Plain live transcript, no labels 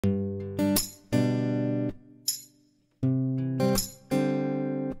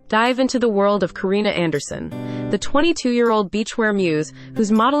dive into the world of Carina Anderson, the 22-year-old beachwear muse whose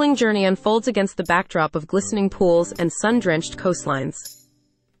modeling journey unfolds against the backdrop of glistening pools and sun-drenched coastlines.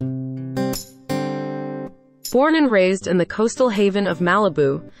 Born and raised in the coastal haven of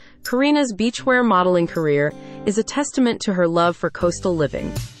Malibu, Carina's beachwear modeling career is a testament to her love for coastal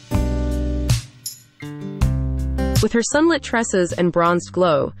living. With her sunlit tresses and bronzed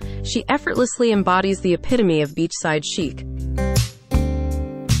glow, she effortlessly embodies the epitome of beachside chic.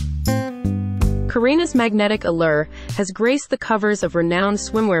 Carina's magnetic allure has graced the covers of renowned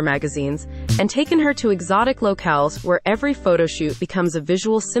swimwear magazines and taken her to exotic locales where every photoshoot becomes a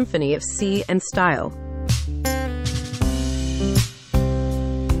visual symphony of sea and style.